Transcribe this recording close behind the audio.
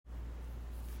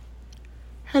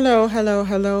Hello, hello,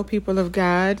 hello, people of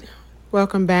God.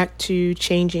 Welcome back to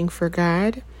Changing for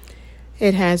God.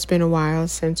 It has been a while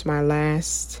since my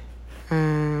last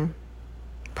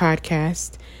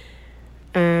podcast.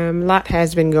 A lot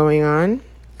has been going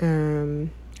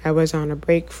on. I was on a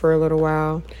break for a little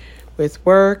while with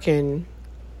work, and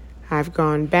I've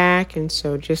gone back, and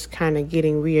so just kind of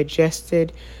getting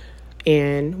readjusted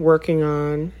and working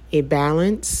on a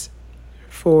balance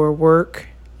for work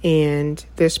and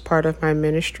this part of my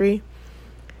ministry.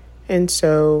 And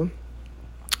so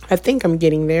I think I'm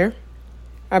getting there.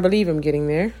 I believe I'm getting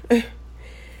there.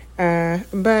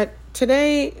 But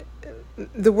today,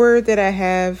 the word that I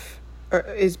have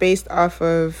is based off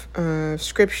of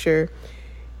scripture,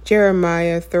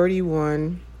 Jeremiah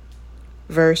 31,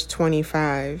 verse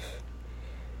 25.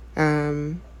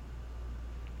 And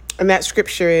that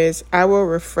scripture is, I will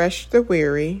refresh the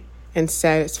weary and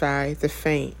satisfy the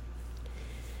faint.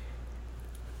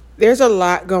 There's a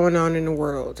lot going on in the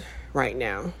world right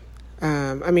now.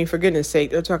 For goodness sake,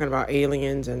 they're talking about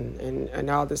aliens and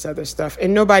all this other stuff,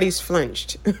 and nobody's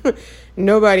flinched.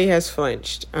 Nobody has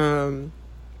flinched.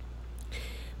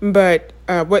 But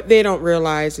what they don't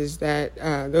realize is that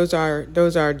those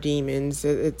are demons.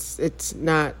 It's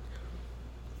not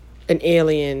an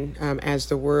alien as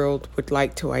the world would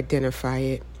like to identify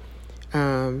it.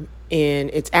 And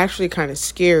it's actually kind of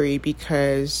scary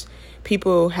because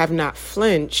people have not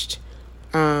flinched,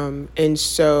 and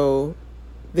so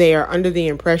they are under the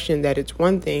impression that it's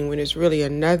one thing when it's really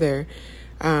another.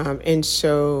 And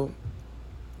so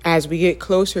as we get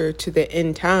closer to the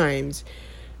end times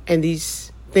and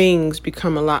these things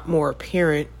become a lot more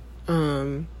apparent,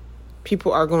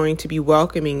 people are going to be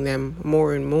welcoming them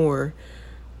more and more,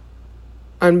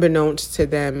 unbeknownst to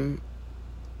them,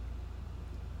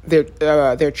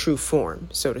 their true form,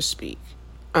 so to speak.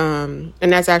 And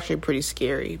that's actually pretty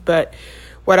scary. But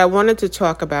what I wanted to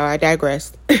talk about, I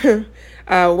digressed.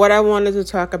 What I wanted to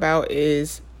talk about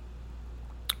is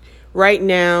right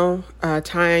now,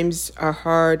 times are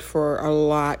hard for a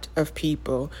lot of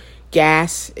people.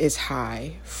 Gas is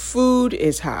high. Food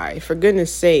is high. For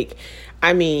goodness sake.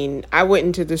 I went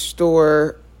into the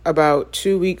store about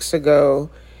 2 weeks ago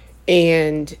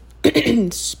and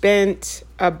spent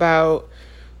about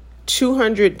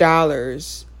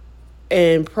 $200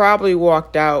 and probably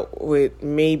walked out with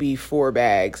maybe 4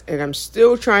 bags. And I'm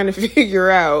still trying to figure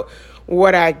out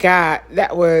what I got.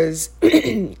 That was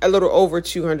a little over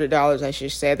 $200, I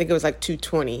should say. I think it was like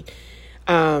 $220.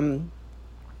 And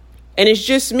it's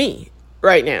just me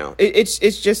right now. It's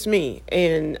just me.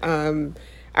 And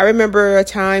I remember a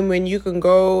time when you can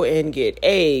go and get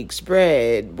eggs,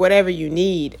 bread, whatever you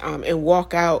need, and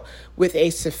walk out with a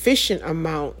sufficient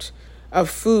amount of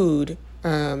food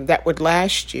that would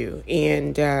last you.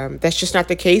 And that's just not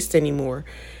the case anymore.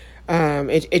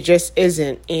 It just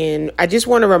isn't. And I just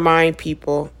want to remind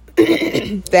people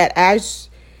that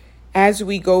as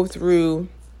we go through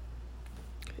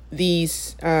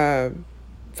these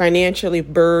financially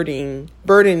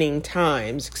burdening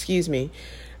times,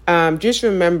 just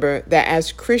remember that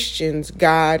as Christians,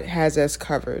 God has us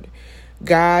covered.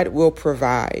 God will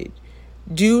provide.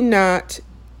 Do not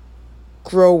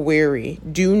grow weary.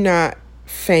 Do not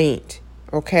faint.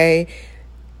 Okay?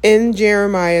 In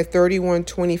Jeremiah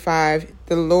 31:25,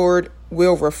 the Lord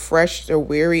will refresh the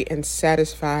weary and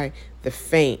satisfy the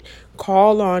faint.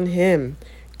 Call on him.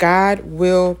 God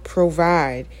will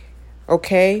provide.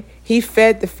 Okay? He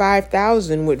fed the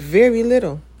 5,000 with very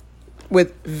little.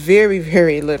 With very,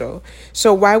 very little.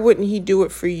 So why wouldn't he do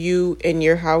it for you and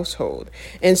your household?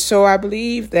 And so I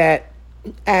believe that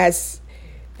as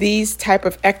these type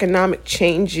of economic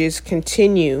changes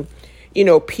continue,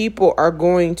 people are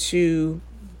going to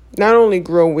not only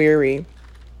grow weary,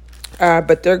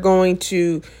 but they're going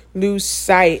to lose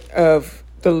sight of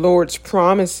the Lord's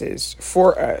promises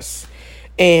for us.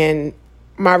 And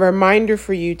my reminder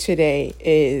for you today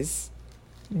is,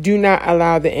 do not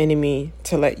allow the enemy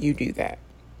to let you do that.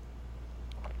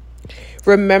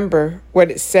 Remember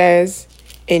what it says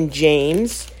in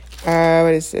James,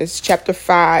 chapter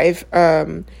 5,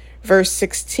 verse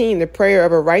 16. The prayer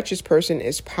of a righteous person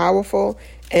is powerful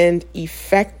and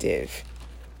effective.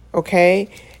 Okay?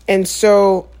 And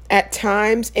so at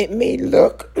times it may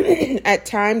look,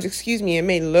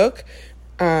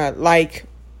 like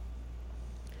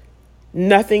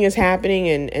nothing is happening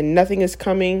and nothing is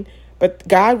coming. But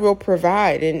God will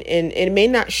provide, and it may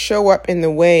not show up in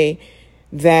the way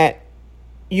that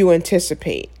you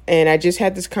anticipate. And I just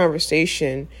had this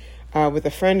conversation with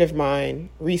a friend of mine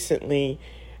recently,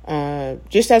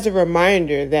 just as a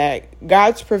reminder that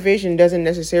God's provision doesn't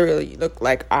necessarily look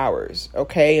like ours,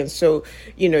 okay? And so,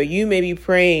 you may be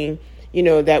praying,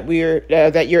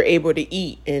 that you're able to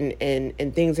eat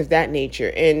and things of that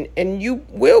nature. And you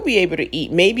will be able to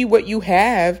eat. Maybe what you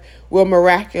have will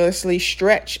miraculously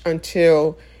stretch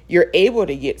until you're able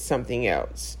to get something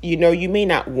else. You may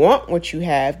not want what you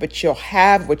have, but you'll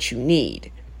have what you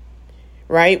need,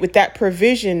 right? With that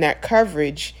provision, that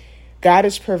coverage, God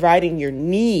is providing your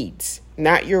needs,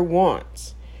 not your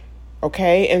wants.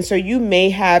 Okay. And so you may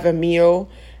have a meal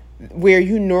where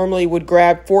you normally would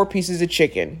grab 4 pieces of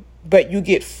chicken, but you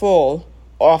get full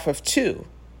off of 2.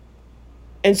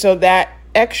 And so that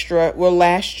extra will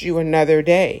last you another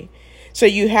day. So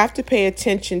you have to pay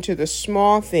attention to the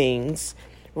small things,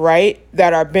 right,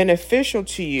 that are beneficial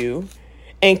to you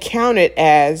and count it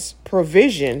as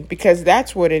provision, because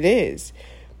that's what it is.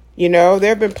 There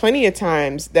have been plenty of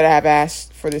times that I've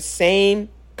asked for the same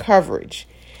coverage.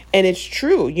 And it's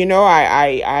true.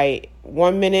 I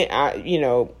 1 minute,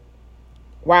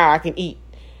 wow, I can eat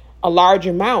a large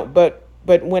amount. But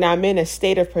when I'm in a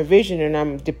state of provision and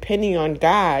I'm depending on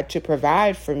God to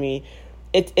provide for me,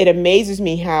 it amazes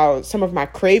me how some of my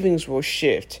cravings will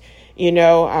shift. I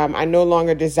no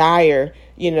longer desire,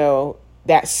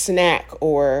 that snack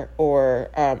or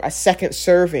a second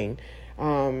serving.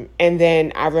 And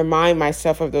then I remind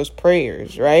myself of those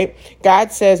prayers, right?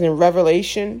 God says in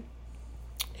Revelation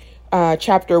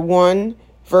chapter 1,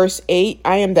 verse 8,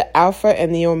 I am the Alpha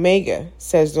and the Omega,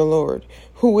 says the Lord,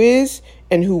 who is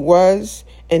and who was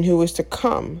and who is to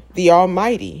come, the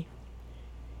Almighty.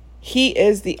 He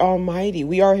is the Almighty.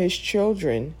 We are his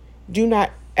children. Do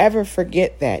not ever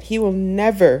forget that. He will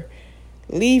never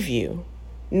leave you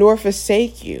nor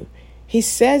forsake you. He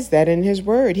says that in his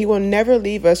word. He will never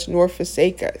leave us nor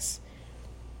forsake us.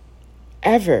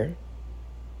 Ever.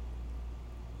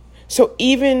 So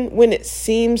even when it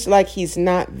seems like he's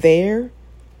not there,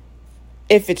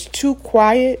 if it's too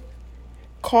quiet,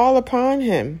 call upon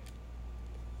him.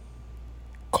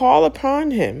 Call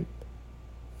upon him.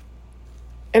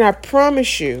 And I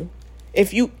promise you,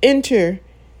 if you enter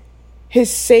his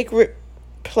sacred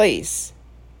place,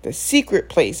 the secret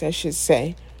place, I should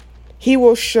say, he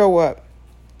will show up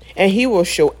and he will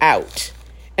show out.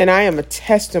 And I am a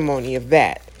testimony of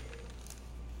that.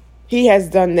 He has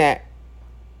done that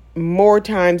more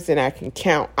times than I can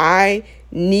count. I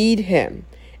need him.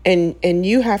 And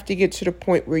you have to get to the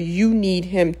point where you need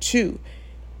him too.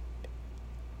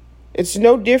 It's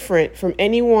no different from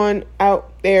anyone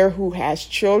out there who has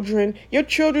children. Your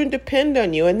children depend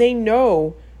on you and they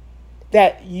know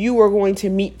that you are going to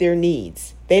meet their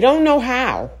needs. They don't know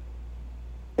how,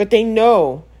 but they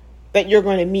know that you're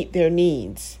going to meet their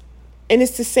needs. And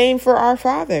it's the same for our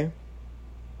Father.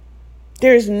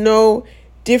 There's no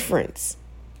difference.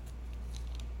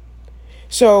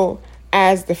 So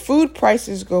as the food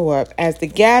prices go up, as the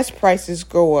gas prices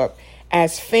go up,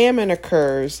 as famine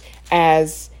occurs,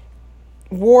 as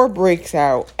war breaks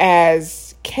out,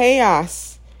 as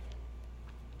chaos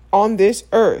on this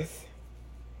earth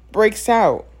breaks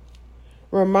out,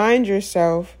 remind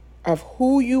yourself of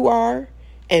who you are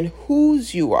and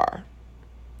whose you are.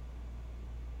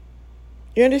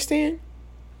 You understand?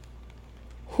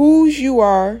 Whose you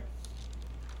are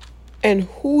and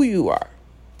who you are.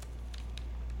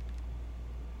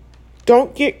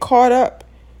 Don't get caught up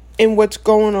in what's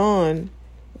going on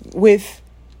with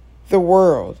the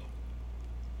world.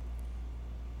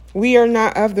 We are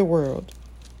not of the world.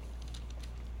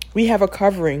 We have a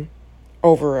covering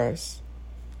over us.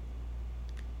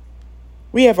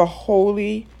 We have a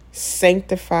holy,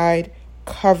 sanctified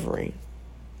covering.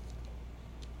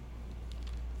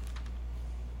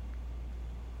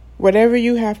 Whatever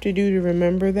you have to do to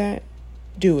remember that,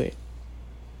 do it.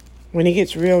 When it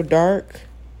gets real dark,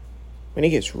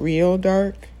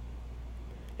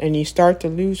 and you start to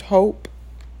lose hope,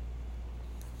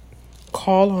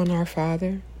 call on our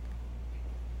Father.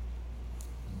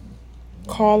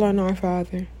 Call on our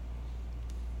Father,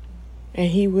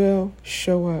 and he will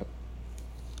show up.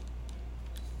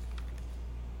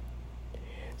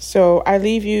 So I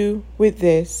leave you with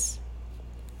this.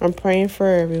 I'm praying for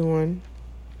everyone.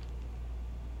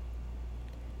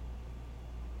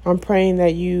 I'm praying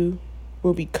that you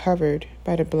will be covered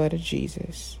by the blood of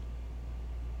Jesus.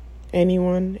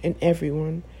 Anyone and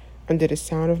everyone under the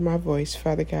sound of my voice,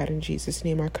 Father God, in Jesus'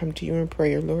 name, I come to you in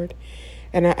prayer, Lord.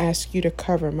 And I ask you to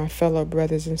cover my fellow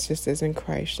brothers and sisters in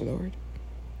Christ, Lord.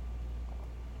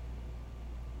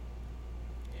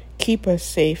 Keep us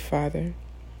safe, Father.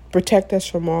 Protect us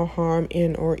from all harm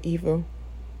and or evil.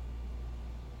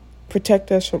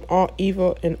 Protect us from all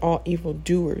evil and all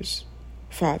evildoers,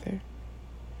 Father.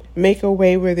 Make a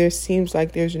way where there seems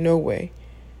like there's no way,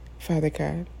 Father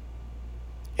God.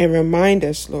 And remind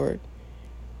us, Lord,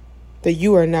 that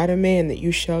you are not a man that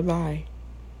you shall lie,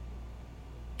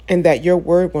 and that your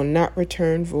word will not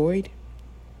return void.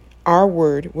 Our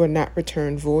word will not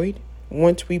return void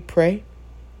once we pray.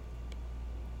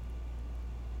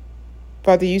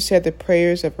 Father, you said the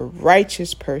prayers of a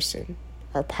righteous person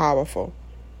are powerful.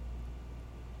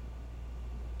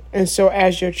 And so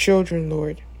as your children,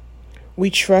 Lord,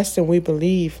 we trust and we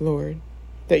believe, Lord,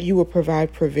 that you will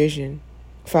provide provision,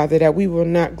 Father, that we will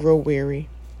not grow weary.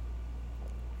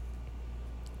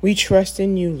 We trust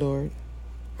in you, Lord,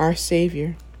 our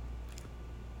Savior.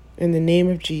 In the name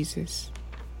of Jesus.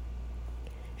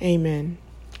 Amen.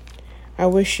 I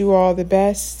wish you all the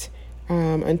best.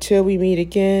 Until we meet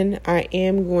again, I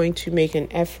am going to make an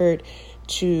effort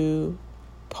to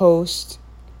post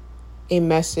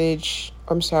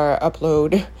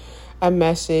upload a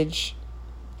message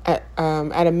at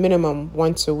a minimum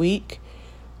once a week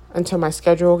until my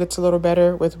schedule gets a little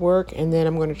better with work. And then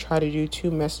I'm going to try to do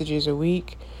 2 messages a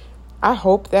week. I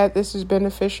hope that this is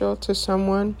beneficial to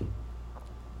someone.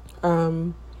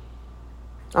 I'm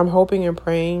hoping and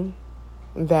praying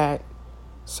that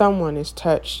someone is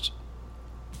touched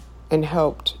and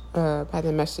helped by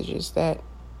the messages that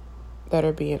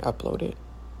are being uploaded.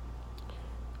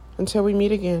 Until we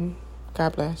meet again,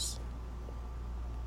 God bless.